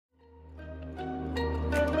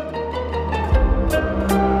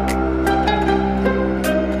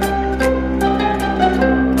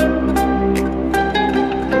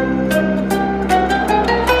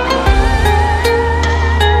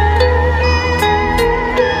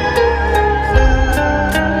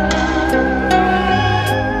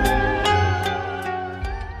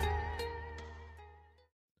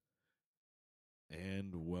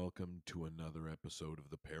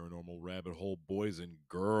hole, boys and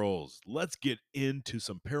girls. Let's get into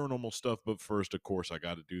some paranormal stuff. But first, of course, I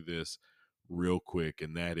got to do this real quick.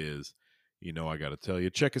 And that is, I got to tell you,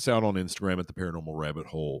 check us out on Instagram at the Paranormal Rabbit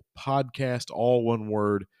Hole Podcast, all one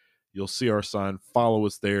word. You'll see our sign. Follow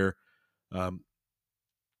us there. A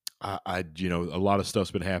lot of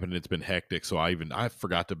stuff's been happening. It's been hectic. So I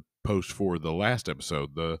forgot to post for the last episode.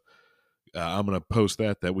 I'm going to post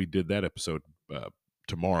that we did that episode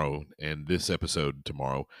tomorrow and this episode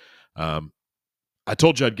tomorrow. I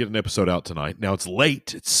told you I'd get an episode out tonight. Now it's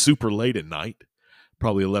late. It's super late at night.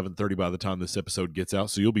 Probably 11:30 by the time this episode gets out.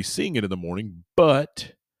 So you'll be seeing it in the morning,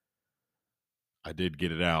 but I did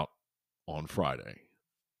get it out on Friday.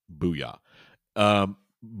 Booyah.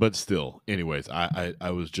 But still, anyways,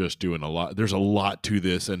 I was just doing a lot. There's a lot to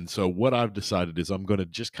this. And so what I've decided is I'm going to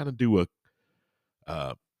just kind of do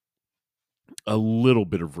a little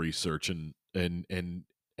bit of research and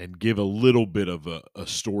give a little bit of a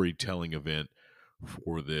storytelling event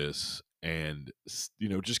for this, and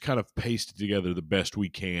just kind of paste it together the best we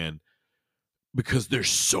can, because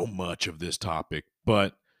there's so much of this topic.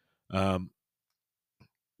 But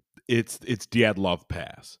it's Dyatlov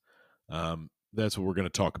Pass. That's what we're going to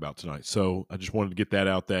talk about tonight. So I just wanted to get that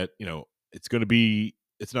out, that it's not going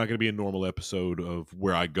to be a normal episode of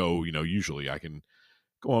where I go. Usually I can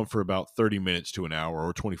go on for about 30 minutes to an hour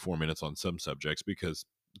or 24 minutes on some subjects, because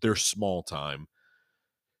they're small time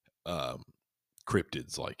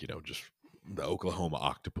cryptids, like, just the Oklahoma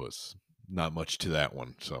octopus. Not much to that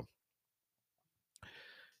one. So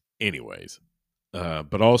anyways,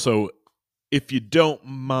 but also, if you don't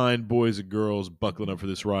mind, boys and girls, buckling up for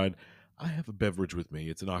this ride, I have a beverage with me.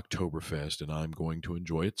 It's an Oktoberfest, and I'm going to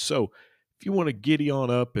enjoy it. So if you want to giddy on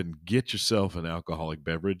up and get yourself an alcoholic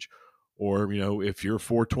beverage, or, if you're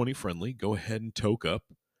 420 friendly, go ahead and toke up.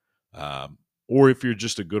 Or if you're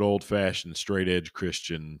just a good old-fashioned, straight-edge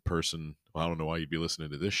Christian person, I don't know why you'd be listening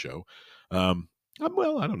to this show. I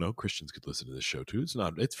don't know. Christians could listen to this show, too.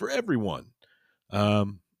 It's for everyone.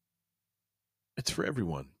 It's for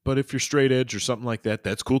everyone. But if you're straight edge or something like that,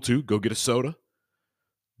 that's cool, too. Go get a soda.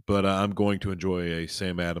 But I'm going to enjoy a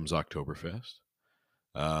Sam Adams Oktoberfest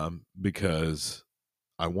because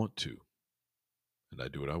I want to. And I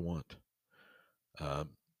do what I want.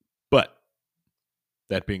 But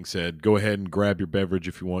that being said, go ahead and grab your beverage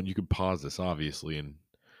if you want. You can pause this, obviously, and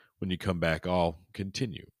when you come back, I'll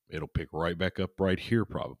continue. It'll pick right back up right here,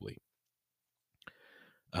 probably.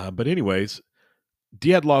 But anyways,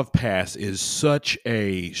 Dyatlov Pass is such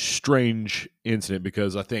a strange incident,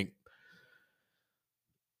 because I think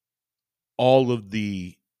all of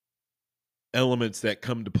the elements that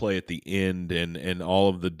come to play at the end, and all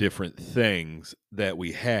of the different things that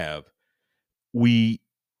we have, we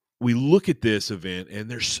look at this event, and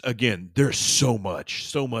there's so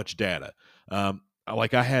much data.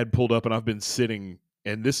 Like I had pulled up, and I've been sitting,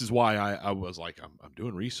 and this is why I was like, I'm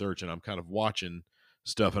doing research, and I'm kind of watching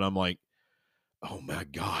stuff, and I'm like, oh my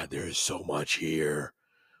God, there is so much here.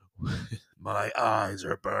 My eyes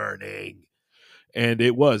are burning. And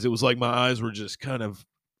it was like my eyes were just kind of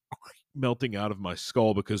melting out of my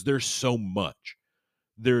skull, because there's so much.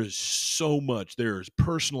 There's so much. There's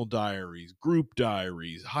personal diaries, group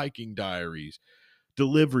diaries, hiking diaries,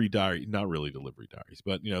 delivery diary, not really delivery diaries,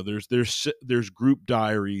 but there's group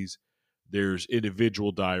diaries, there's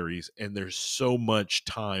individual diaries, and there's so much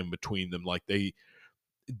time between them. Like,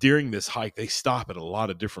 during this hike, they stop at a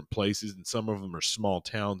lot of different places, and some of them are small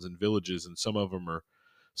towns and villages, and some of them are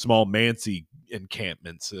small mansi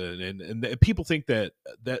encampments, and people think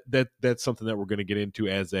that's something that we're going to get into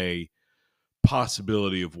as a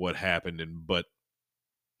possibility of what happened. But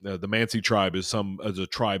the Mansi tribe is a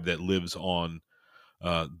tribe that lives on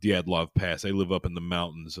Dyatlov Pass. They live up in the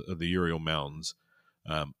mountains, the Ural Mountains,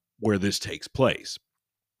 where this takes place.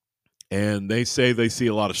 And they say they see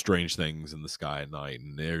a lot of strange things in the sky at night,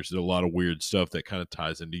 and there's a lot of weird stuff that kind of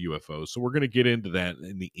ties into UFOs. So we're going to get into that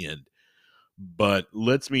in the end. But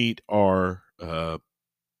let's meet our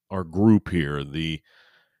group here, the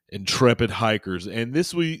intrepid hikers. And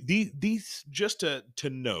these just to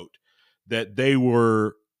note that they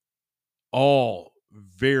were all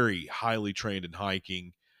very highly trained in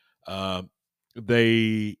hiking.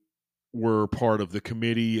 They were part of the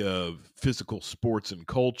Committee of Physical Sports and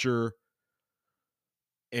Culture,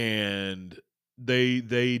 and they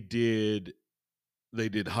did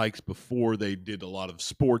hikes before. They did a lot of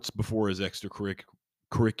sports before as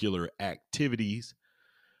extracurricular activities.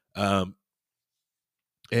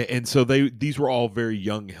 And so these were all very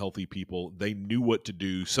young, healthy people. They knew what to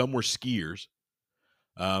do. Some were skiers,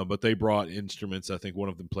 but they brought instruments. I think one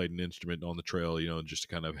of them played an instrument on the trail, just to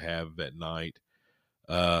kind of have at night.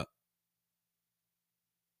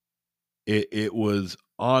 it was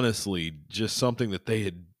honestly just something that they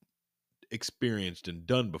had experienced and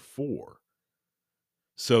done before.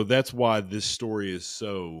 So that's why this story is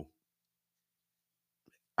so,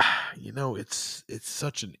 it's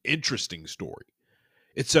such an interesting story.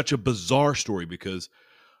 It's such a bizarre story because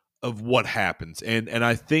of what happens. And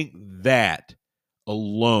I think that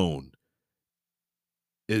alone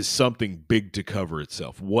is something big to cover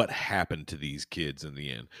itself. What happened to these kids in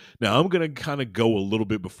the end? Now, I'm going to kind of go a little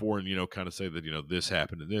bit before and, kind of say that, this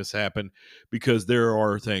happened and this happened, because there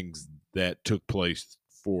are things that took place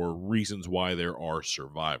for reasons why there are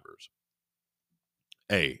survivors.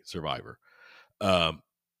 A survivor. Um,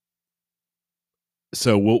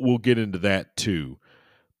 so we'll get into that too.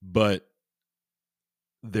 But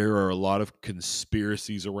there are a lot of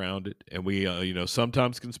conspiracies around it. And we,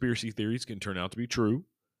 sometimes conspiracy theories can turn out to be true,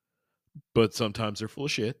 but sometimes they're full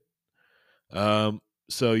of shit.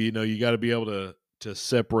 So you got to be able to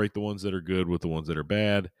separate the ones that are good with the ones that are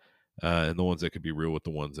bad, and the ones that could be real with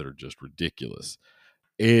the ones that are just ridiculous.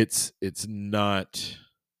 It's not,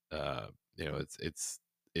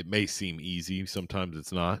 it may seem easy. Sometimes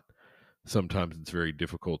it's not. Sometimes it's very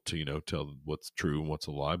difficult to tell what's true and what's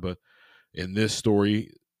a lie. But in this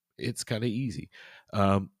story, it's kind of easy.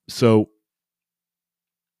 So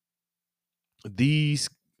these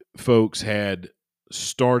folks had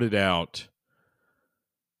started out.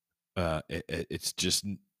 It's just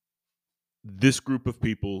this group of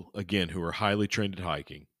people, again, who are highly trained at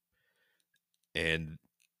hiking, and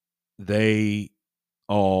they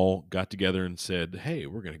all got together and said, hey,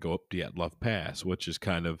 we're going to go up Dyatlov Pass, which is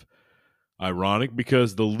kind of ironic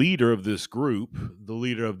because the leader of this group, the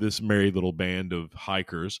leader of this merry little band of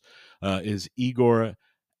hikers, is Igor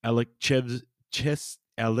Alekchev.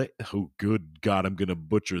 Oh, good God, I'm going to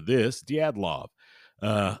butcher this. Dyatlov.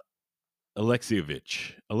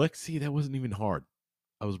 Alexievich. Alexei, that wasn't even hard.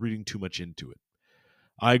 I was reading too much into it.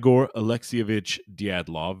 Igor Alexievich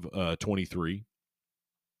Dyatlov, 23.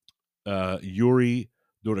 Yuri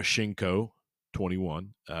Doroshenko,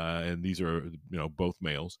 21. And these are, both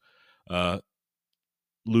males.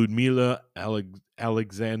 Ludmila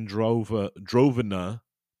Alexandrova Drovna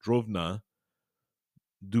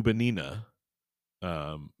Dubanina,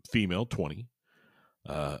 female, 20.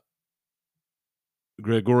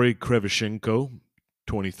 Grigory Krevashenko,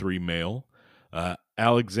 23, male.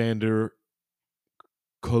 Alexander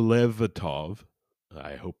Kolevatov,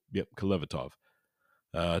 Kolevatov,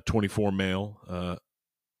 24, male.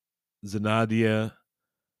 Zanadia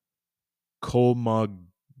Kolmogrova,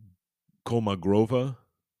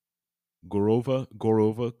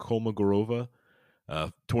 Kolmogorova,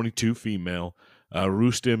 22, female.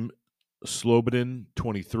 Rustem Slobodin,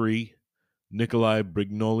 23. Nikolai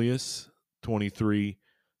Brignolius, 23.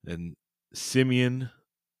 And Simeon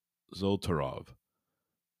Zoltarov.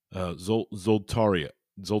 Zoltarov.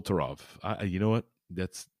 You know what? I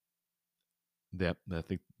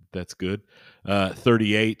think that's good.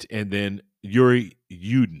 38, and then Yuri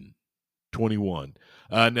Yudin, 21.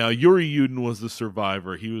 Now Yuri Yudin was the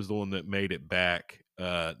survivor. He was the one that made it back,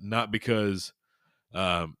 not because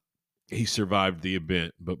he survived the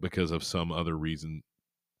event, but because of some other reason.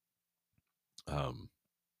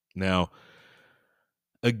 Now,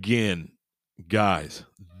 again, guys,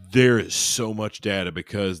 there is so much data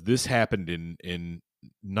because this happened in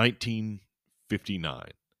 1959,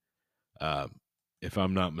 if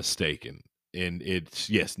I'm not mistaken. And it's,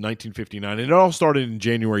 yes, 1959. And it all started in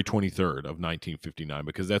January 23rd of 1959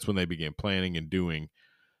 because that's when they began planning and doing.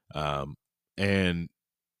 And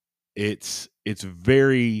it's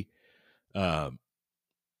very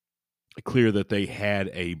clear that they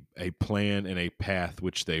had a plan and a path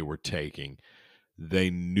which they were taking.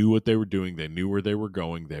 They knew what they were doing. They knew where they were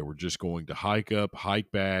going. They were just going to hike up,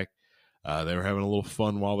 hike back. They were having a little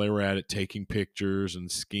fun while they were at it, taking pictures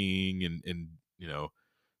and skiing and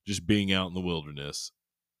just being out in the wilderness.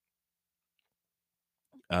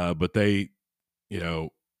 But they,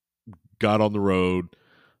 got on the road.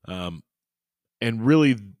 And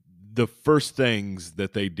really the first things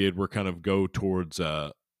that they did were kind of go towards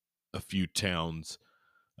a few towns,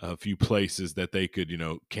 a few places that they could,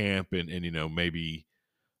 camp and maybe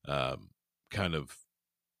kind of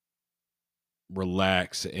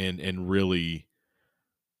relax and really,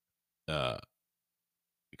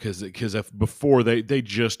 because before they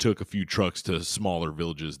just took a few trucks to smaller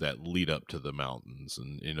villages that lead up to the mountains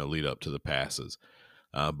and lead up to the passes,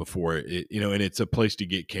 before it, and it's a place to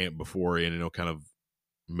get camp before and kind of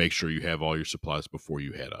make sure you have all your supplies before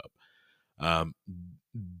you head up.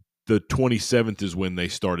 The 27th is when they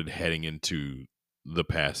started heading into the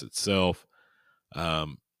pass itself.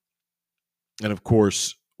 And of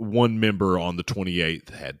course, one member on the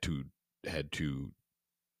 28th had to to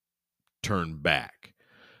turn back,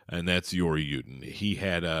 and that's Yori Uden. He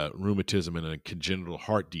had rheumatism and a congenital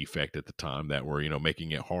heart defect at the time that were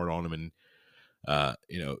making it hard on him, and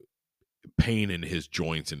pain in his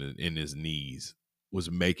joints and in his knees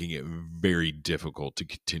was making it very difficult to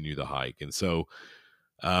continue the hike. And so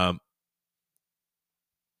um,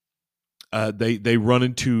 they run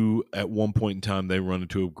into, at one point in time, they run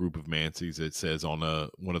into a group of Mansies. It says on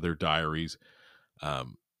one of their diaries,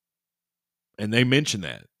 and they mention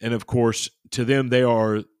that. And of course, to them, they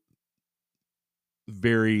are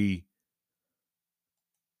very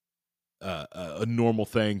a normal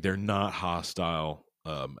thing. They're not hostile.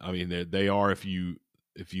 I mean, they are if you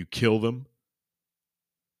kill them,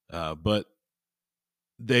 but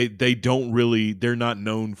they don't really. They're not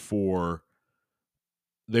known for.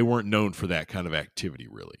 They weren't known for that kind of activity,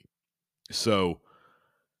 really. So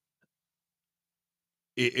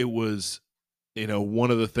it was,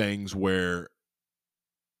 one of the things where,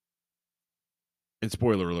 and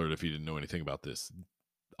spoiler alert if you didn't know anything about this,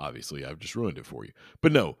 obviously I've just ruined it for you.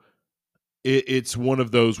 But no, it's one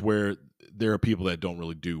of those where there are people that don't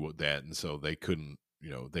really do that, and so they couldn't,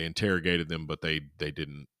 they interrogated them, but they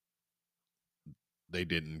didn't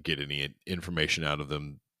get any information out of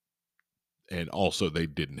them, and also they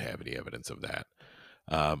didn't have any evidence of that.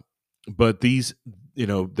 But these,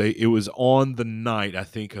 it was on the night, I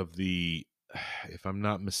think, of the, if I'm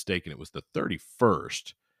not mistaken, it was the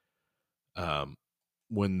 31st,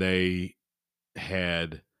 when they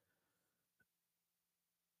had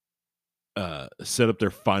set up their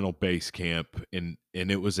final base camp, and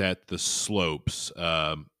it was at the slopes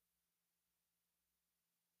of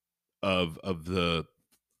the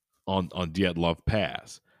on Dyatlov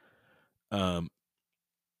Pass.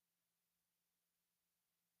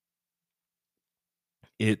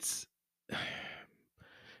 It's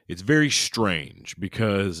very strange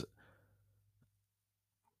because,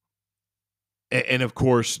 and of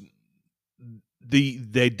course,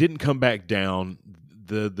 they didn't come back down.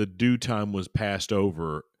 The due time was passed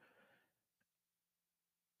over,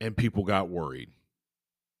 and people got worried.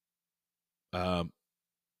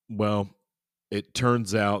 Well, it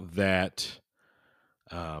turns out that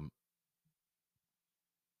on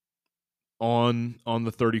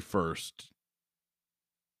the 31st,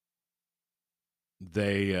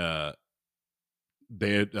 they had,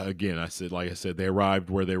 again, like I said, they arrived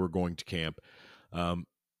where they were going to camp.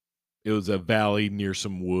 It was a valley near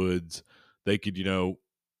some woods. They could,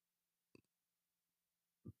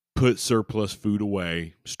 put surplus food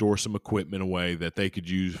away, store some equipment away that they could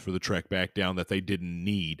use for the trek back down that they didn't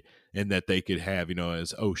need, and that they could have,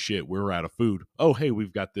 as, oh shit, we're out of food. Oh, hey,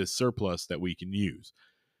 we've got this surplus that we can use.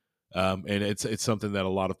 And it's something that a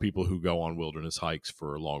lot of people who go on wilderness hikes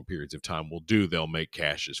for long periods of time will do. They'll make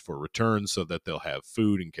caches for returns so that they'll have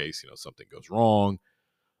food in case, something goes wrong.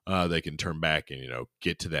 They can turn back and,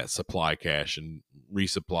 get to that supply cache and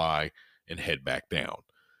resupply and head back down.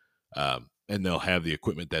 And they'll have the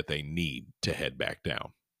equipment that they need to head back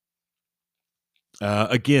down.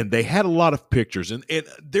 Again, they had a lot of pictures, and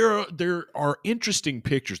there are interesting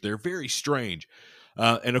pictures. They're very strange.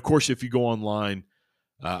 And of course, if you go online,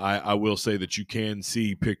 I will say that you can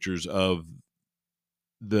see pictures of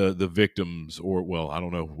the victims, or, well, I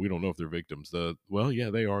don't know. We don't know if they're victims. They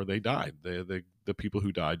are. They died. The people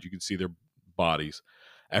who died, you can see their bodies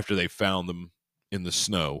after they found them in the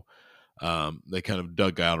snow. They kind of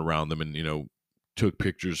dug out around them and, took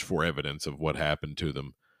pictures for evidence of what happened to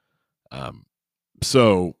them.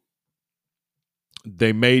 So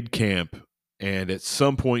they made camp, and at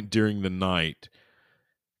some point during the night,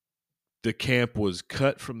 the camp was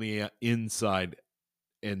cut from the inside,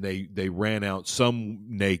 and they ran out, some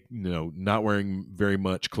naked, not wearing very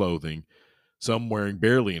much clothing, some wearing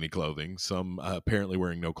barely any clothing, some apparently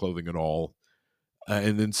wearing no clothing at all,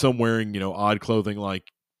 and then some wearing, odd clothing,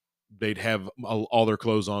 like they'd have all their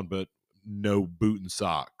clothes on, but no boot and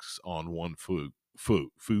socks on one foot.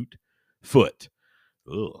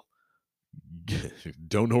 Ugh.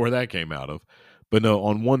 Don't know where that came out of, but no,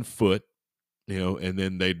 on one foot, and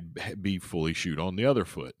then they'd be fully shoot on the other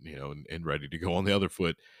foot, and ready to go on the other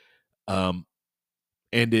foot. And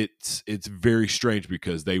it's very strange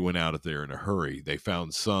because they went out of there in a hurry. They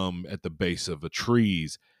found some at the base of the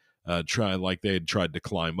trees, like they had tried to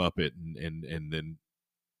climb up it, and then,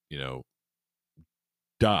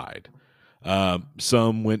 died.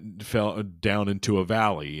 Some fell down into a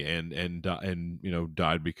valley and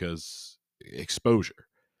died because exposure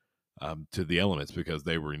to the elements, because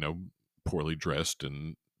they were, poorly dressed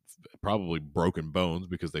and probably broken bones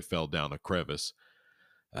because they fell down a crevice.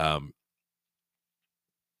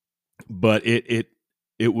 But it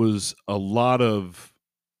was a lot of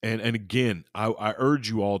and again, I urge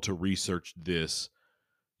you all to research this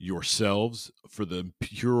yourselves for the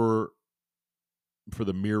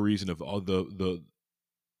mere reason of all the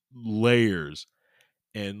layers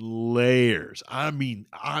and layers. I mean,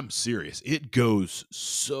 I'm serious. It goes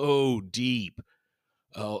so deep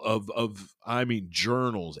of I mean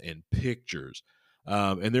journals and pictures.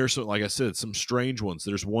 And there's some, like I said, some strange ones.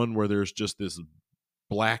 There's one where there's just this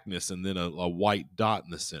blackness and then a white dot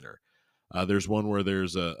in the center. There's one where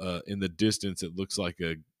there's a in the distance it looks like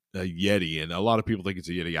a yeti, and a lot of people think it's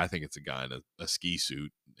a yeti. I think it's a guy in a ski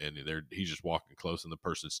suit, and he's just walking close, and the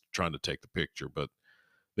person's trying to take the picture, but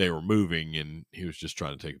they were moving, and he was just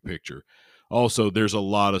trying to take a picture. Also, there's a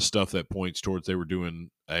lot of stuff that points towards they were doing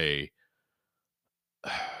a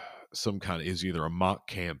some kind of is either a mock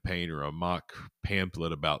campaign or a mock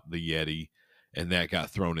pamphlet about the Yeti, and that got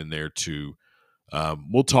thrown in there too.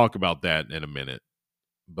 We'll talk about that in a minute,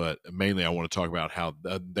 but mainly I want to talk about how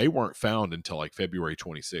they weren't found until like February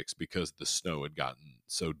 26th because the snow had gotten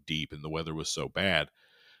so deep and the weather was so bad.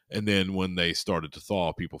 And then when they started to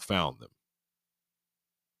thaw, people found them.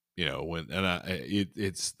 You know,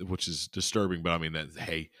 it's which is disturbing, but I mean that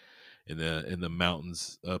hey, in the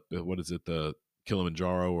mountains up what is it, the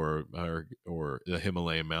Kilimanjaro or the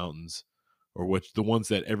Himalayan mountains, or which the ones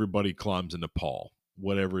that everybody climbs in Nepal,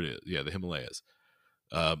 whatever it is, yeah, the Himalayas.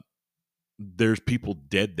 Uh, there's people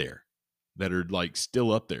dead there that are like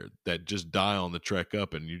still up there that just die on the trek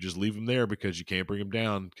up, and you just leave them there because you can't bring them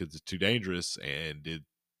down because it's too dangerous, and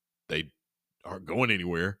they aren't going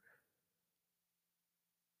anywhere.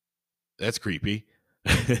 That's creepy.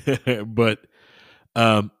 But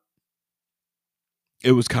um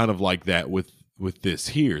it was kind of like that with this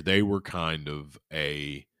here. They were kind of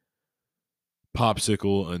a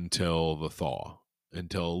popsicle until the thaw,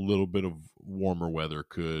 until a little bit of warmer weather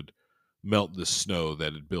could melt the snow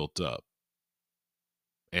that had built up.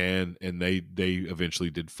 And they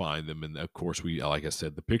eventually did find them, and of course we, like I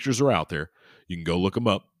said, the pictures are out there. You can go look them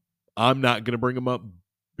up. I'm not going to bring them up,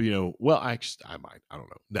 you know. Well, I might. I don't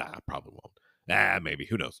know. Nah, I probably won't. Maybe.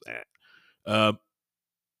 Who knows? Uh,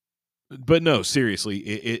 but no, seriously,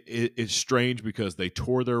 it's strange because they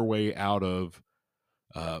tore their way out of.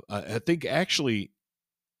 I think actually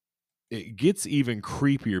it gets even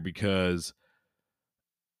creepier because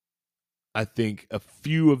I think a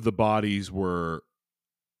few of the bodies were,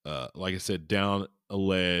 like I said, down a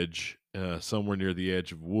ledge, somewhere near the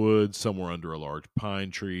edge of woods, somewhere under a large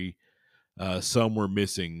pine tree. Some were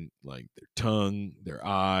missing like their tongue, their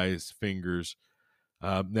eyes, fingers.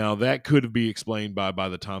 Now that could be explained by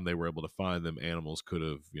the time they were able to find them, animals could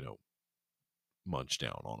have, you know, munched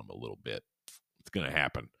down on them a little bit. It's going to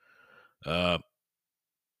happen. Uh,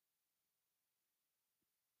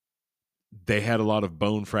 they had a lot of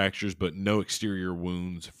bone fractures, but no exterior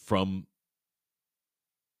wounds from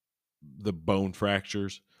the bone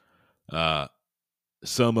fractures. Uh,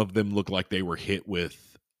 some of them look like they were hit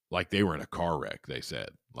with, like they were in a car wreck. They said,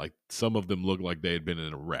 like some of them looked like they had been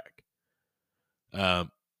in a wreck.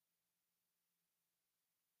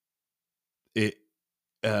 It,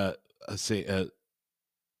 I say,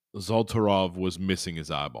 Zoltarov was missing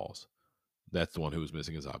his eyeballs. That's the one who was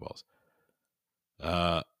missing his eyeballs.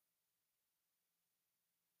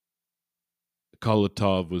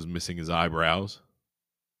 Kolotov was missing his eyebrows.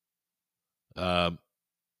 Um,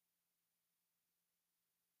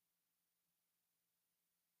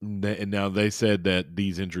 and now they said that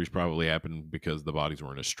these injuries probably happened because the bodies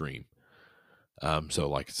were in a stream. So,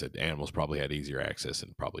 like I said, animals probably had easier access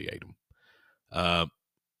and probably ate them. I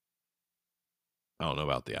don't know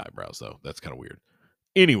about the eyebrows though. That's kind of weird.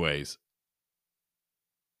 Anyways,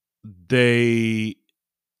 they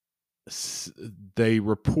they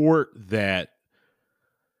report that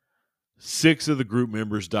 6 of the group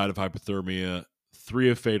members died of hypothermia, 3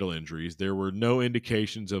 of fatal injuries. There were no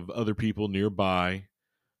indications of other people nearby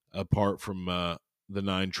apart from the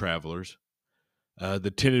 9 travelers.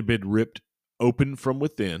 The tent had been ripped open from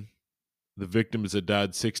within. The victims had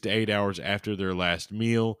died 6 to 8 hours after their last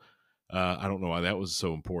meal. I don't know why that was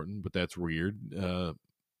so important, but that's weird.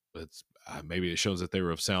 Maybe it shows that they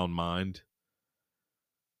were of sound mind.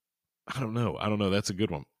 I don't know. That's a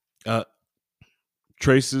good one.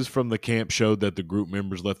 Traces from the camp showed that the group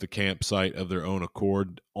members left the campsite of their own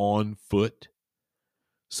accord on foot.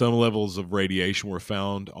 Some levels of radiation were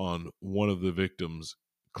found on one of the victims'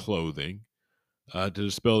 clothing. To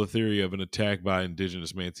dispel the theory of an attack by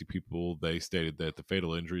indigenous Mansi people, they stated that the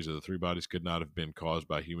fatal injuries of the 3 bodies could not have been caused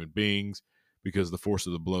by human beings because the force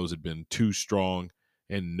of the blows had been too strong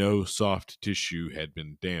and no soft tissue had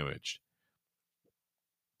been damaged.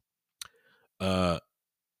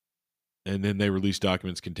 And then they released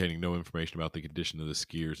documents containing no information about the condition of the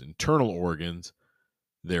skier's internal organs.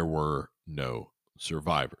 There were no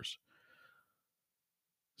survivors.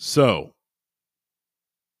 So,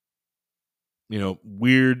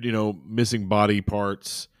 weird, missing body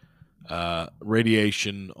parts,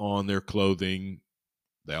 radiation on their clothing.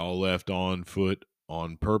 They all left on foot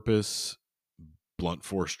on purpose, blunt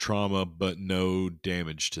force trauma, but no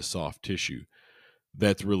damage to soft tissue.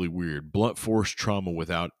 That's really weird. Blunt force trauma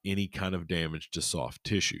without any kind of damage to soft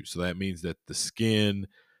tissue. So that means that the skin,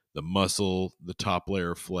 the muscle, the top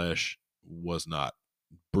layer of flesh was not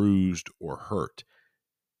bruised or hurt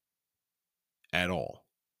at all.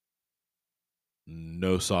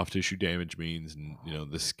 No soft tissue damage means,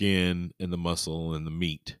 the skin and the muscle and the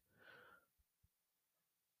meat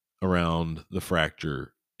around the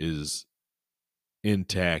fracture is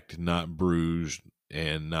intact, not bruised,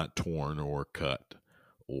 and not torn or cut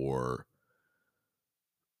or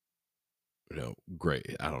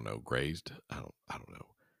grazed. I don't know.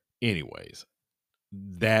 Anyways,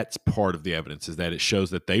 that's part of the evidence, is that it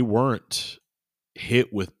shows that they weren't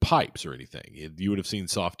hit with pipes or anything. You would have seen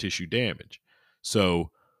soft tissue damage.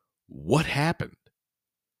 So what happened?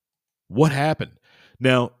 What happened?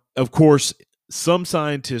 Now, of course, some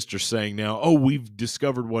scientists are saying now, oh, we've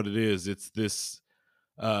discovered what it is. It's this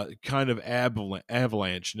kind of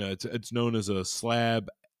avalanche. No, it's known as a slab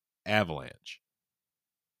avalanche.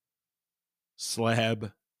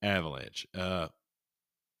 Slab avalanche.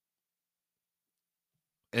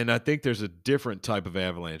 And I think there's a different type of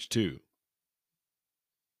avalanche too.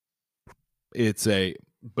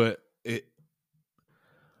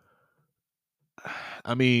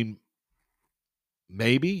 I mean,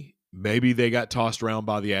 maybe they got tossed around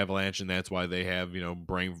by the avalanche and that's why they have,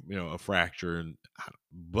 brain, a fracture.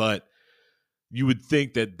 But you would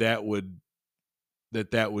think that would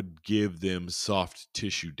give them soft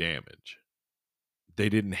tissue damage. They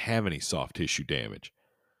didn't have any soft tissue damage.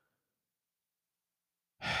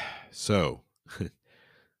 So,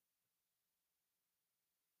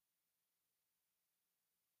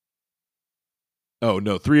 oh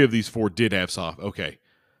no, 3 of these 4 did have soft. Okay,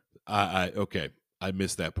 I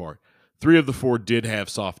missed that part. 3 of the 4 did have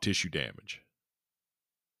soft tissue damage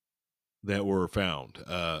that were found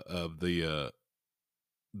of the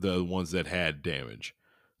ones that had damage.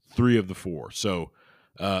 3 of the 4. So,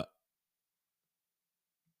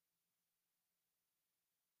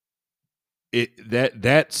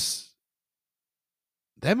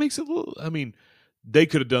 that makes it a little. I mean, they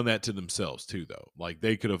could have done that to themselves too, though. Like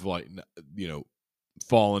they could have,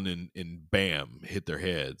 fallen and bam, hit their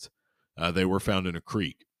heads. They were found in a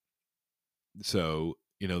creek, so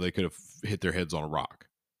they could have hit their heads on a rock.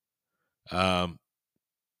 Other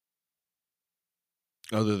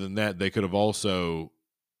than that, they could have also,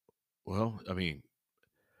 they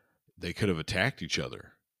could have attacked each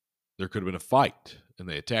other. There could have been a fight, and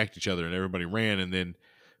they attacked each other, and everybody ran, and then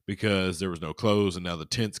because there was no clothes, and now the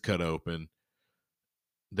tent's cut open,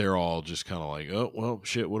 they're all just kind of like, oh, well,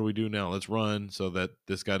 shit, what do we do now? Let's run so that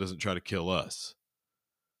this guy doesn't try to kill us.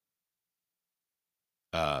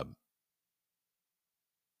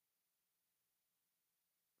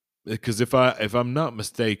 Because if I'm not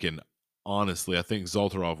mistaken, honestly, I think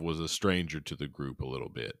Zoltarov was a stranger to the group a little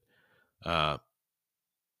bit. And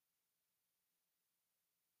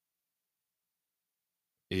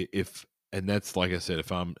that's, like I said,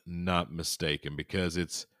 if I'm not mistaken, because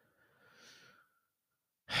it's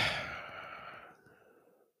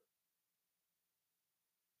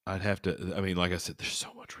I'd have to, like I said, there's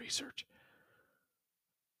so much research.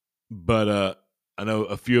 But I know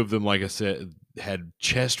a few of them, like I said, had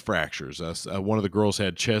chest fractures. One of the girls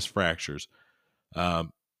had chest fractures. Dubina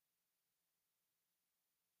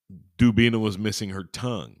was missing her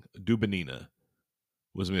tongue. Dubinina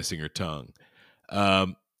was missing her tongue.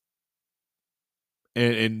 And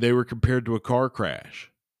they were compared to a car crash.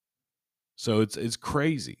 So it's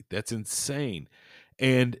crazy. That's insane.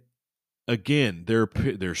 And again,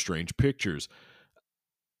 they're strange pictures.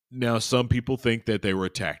 Now, some people think that they were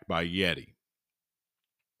attacked by Yeti.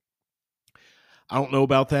 I don't know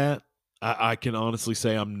about that. I can honestly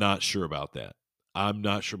say I'm not sure about that. I'm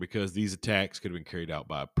not sure, because these attacks could have been carried out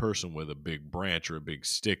by a person with a big branch or a big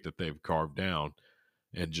stick that they've carved down,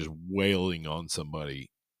 and just wailing on somebody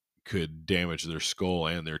could damage their skull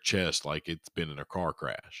and their chest like it's been in a car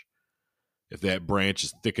crash. If that branch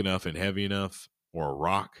is thick enough and heavy enough, or a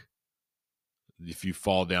rock, if you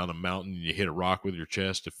fall down a mountain and you hit a rock with your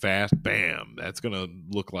chest fast, bam, that's going to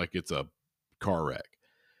look like it's a car wreck.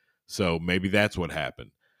 So maybe that's what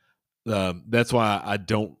happened. That's why I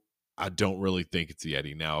don't really think it's the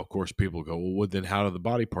Yeti. Now, of course, people go, well, then how do the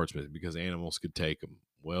body parts miss? Because animals could take them.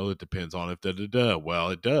 Well, it depends on if da-da-da. Well,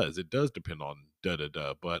 it does. It does depend on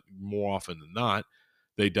da-da-da. But more often than not,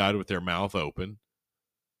 they died with their mouth open,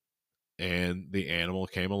 and the animal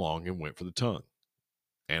came along and went for the tongue.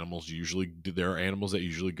 There are animals that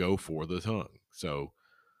usually go for the tongue. So,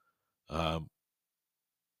 um,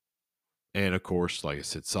 and of course, like I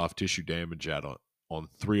said, soft tissue damage out on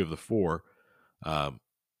 3 of the 4 um,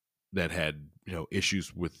 that had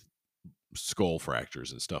issues with skull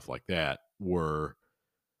fractures and stuff like that were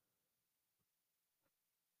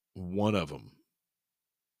one of them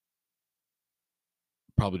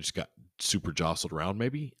probably just got super jostled around.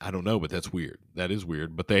 Maybe I don't know, but that's weird. That is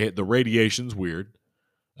weird. But the radiation's weird.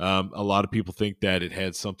 A lot of people think that it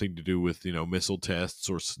had something to do with missile tests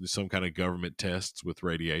or some kind of government tests with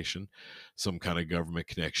radiation, some kind of government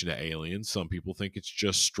connection to aliens. Some people think it's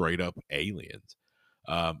just straight up aliens.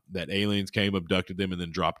 That aliens came, abducted them, and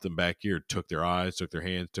then dropped them back here, took their eyes, took their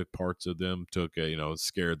hands, took parts of them,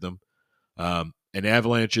 scared them. An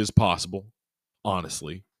avalanche is possible,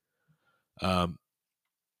 honestly. And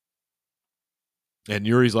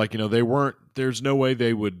Yuri's like, there's no way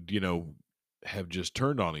they would, have just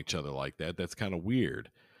turned on each other like that. That's kind of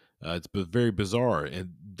weird. It's very bizarre.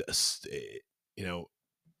 And,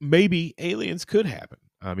 maybe aliens could happen.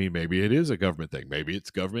 I mean, maybe it is a government thing. Maybe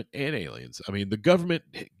it's government and aliens. I mean,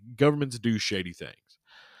 governments do shady things.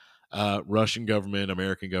 Russian government,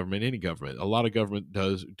 American government, any government. A lot of government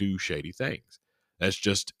does do shady things. That's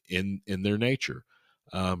just in their nature.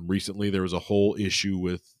 Recently, there was a whole issue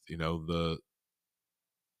with, the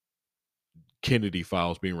Kennedy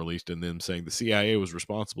files being released and them saying the CIA was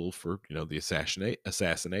responsible for, the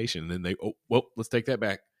assassination. And then let's take that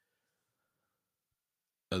back.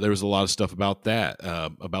 There was a lot of stuff about that,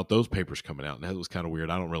 about those papers coming out. And that was kind of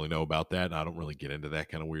weird. I don't really know about that. I don't really get into that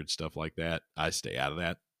kind of weird stuff like that. I stay out of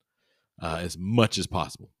that as much as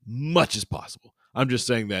possible. Much as possible. I'm just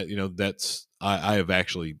saying that, I have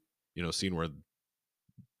actually, seen where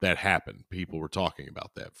that happened. People were talking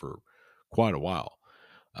about that for quite a while.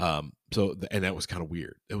 And that was kind of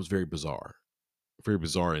weird. It was very bizarre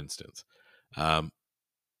instance. But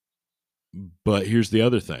here's the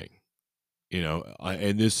other thing,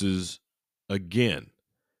 and this is again,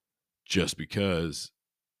 just because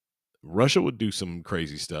Russia would do some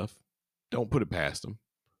crazy stuff. Don't put it past them.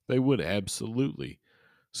 They would absolutely.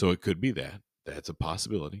 So it could be that. That's a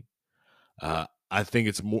possibility. I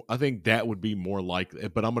think that would be more likely,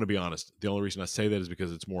 but I'm going to be honest. The only reason I say that is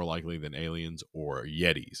because it's more likely than aliens or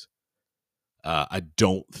Yetis. I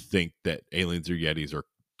don't think that aliens or Yetis are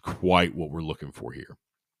quite what we're looking for here.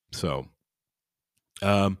 So,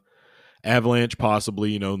 avalanche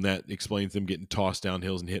possibly, and that explains them getting tossed down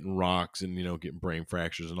hills and hitting rocks and, getting brain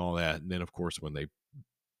fractures and all that. And then, of course, when they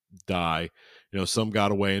die, some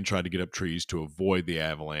got away and tried to get up trees to avoid the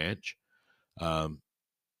avalanche.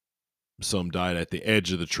 Some died at the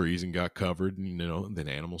edge of the trees and got covered, and then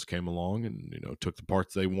animals came along and took the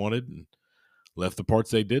parts they wanted and left the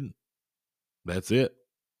parts they didn't. That's it.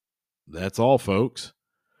 That's all, folks.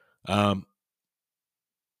 But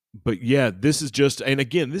yeah, this is just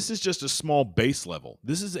a small base level.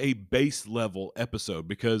 This is a base level episode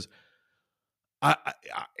because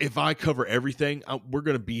if I cover everything, we're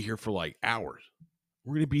going to be here for like hours.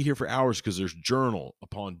 We're going to be here for hours because there's journal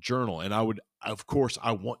upon journal. And I want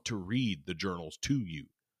to read the journals to you,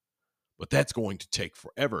 but that's going to take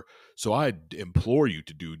forever. So I implore you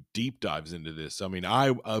to do deep dives into this. I mean,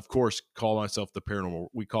 I, of course, call myself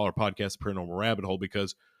we call our podcast the Paranormal Rabbit Hole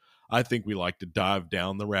because I think we like to dive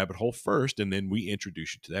down the rabbit hole first, and then we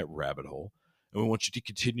introduce you to that rabbit hole. And we want you to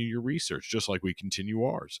continue your research just like we continue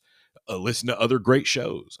ours. Listen to other great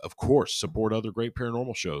shows. Of course, support other great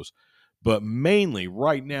paranormal shows. But mainly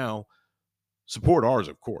right now, support ours,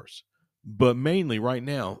 of course. But mainly right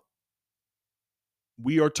now,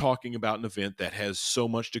 we are talking about an event that has so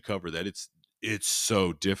much to cover that it's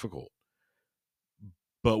so difficult.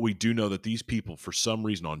 But we do know that these people, for some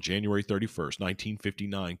reason, on January 31st,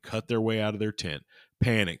 1959, cut their way out of their tent,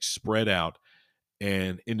 panicked, spread out,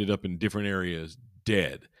 and ended up in different areas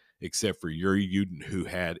dead, except for Yuri Yudin, who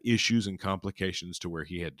had issues and complications to where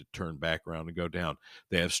he had to turn back around and go down.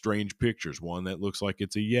 They have strange pictures, one that looks like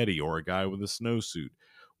it's a Yeti or a guy with a snowsuit,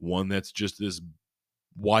 one that's just this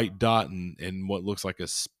white dot and what looks like a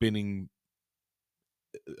spinning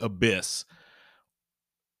abyss.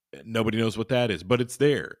 Nobody knows what that is, but it's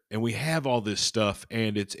there. And we have all this stuff,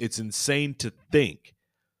 and it's insane to think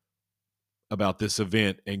about this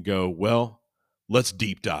event and go, well, let's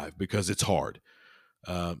deep dive because it's hard.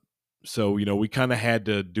 So, we kind of had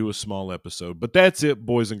to do a small episode, but that's it,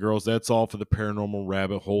 boys and girls. That's all for the Paranormal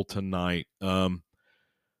Rabbit Hole tonight. We'll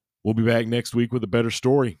be back next week with a better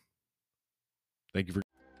story. Thank you for